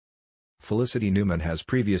Felicity Newman has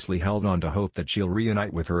previously held on to hope that she'll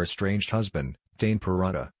reunite with her estranged husband, Tane,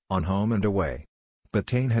 on Home and Away. But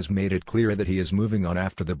Tane has made it clear that he is moving on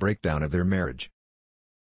after the breakdown of their marriage.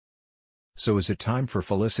 So is it time for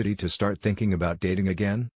Felicity to start thinking about dating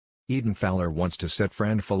again? Eden Fowler wants to set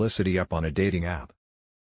friend Felicity up on a dating app.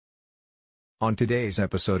 On today's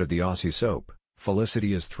episode of the Aussie soap,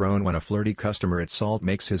 Felicity is thrown when a flirty customer at Salt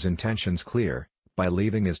makes his intentions clear, by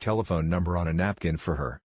leaving his telephone number on a napkin for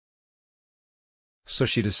her. So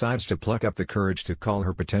she decides to pluck up the courage to call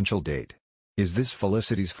her potential date. Is this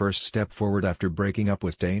Felicity's first step forward after breaking up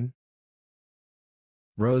with Tane?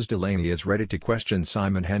 Rose Delaney is ready to question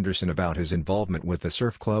Simon Henderson about his involvement with the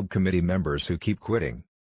surf club committee members who keep quitting.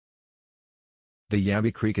 The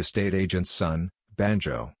Yabby Creek estate agent's son,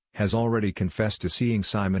 Banjo, has already confessed to seeing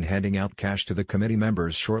Simon handing out cash to the committee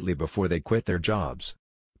members shortly before they quit their jobs.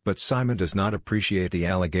 But Simon does not appreciate the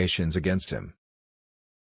allegations against him.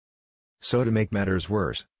 So to make matters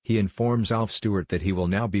worse, he informs Alf Stewart that he will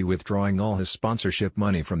now be withdrawing all his sponsorship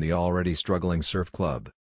money from the already struggling surf club.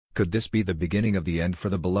 Could this be the beginning of the end for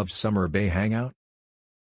the beloved Summer Bay hangout?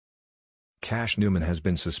 Cash Newman has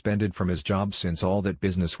been suspended from his job since all that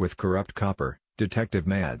business with corrupt copper, Detective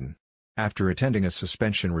Madden. After attending a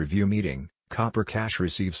suspension review meeting, Copper Cash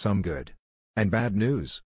receives some good and bad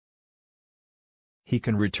news. He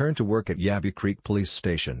can return to work at Yabby Creek Police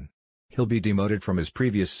Station. He'll be demoted from his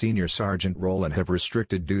previous senior sergeant role and have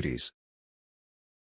restricted duties.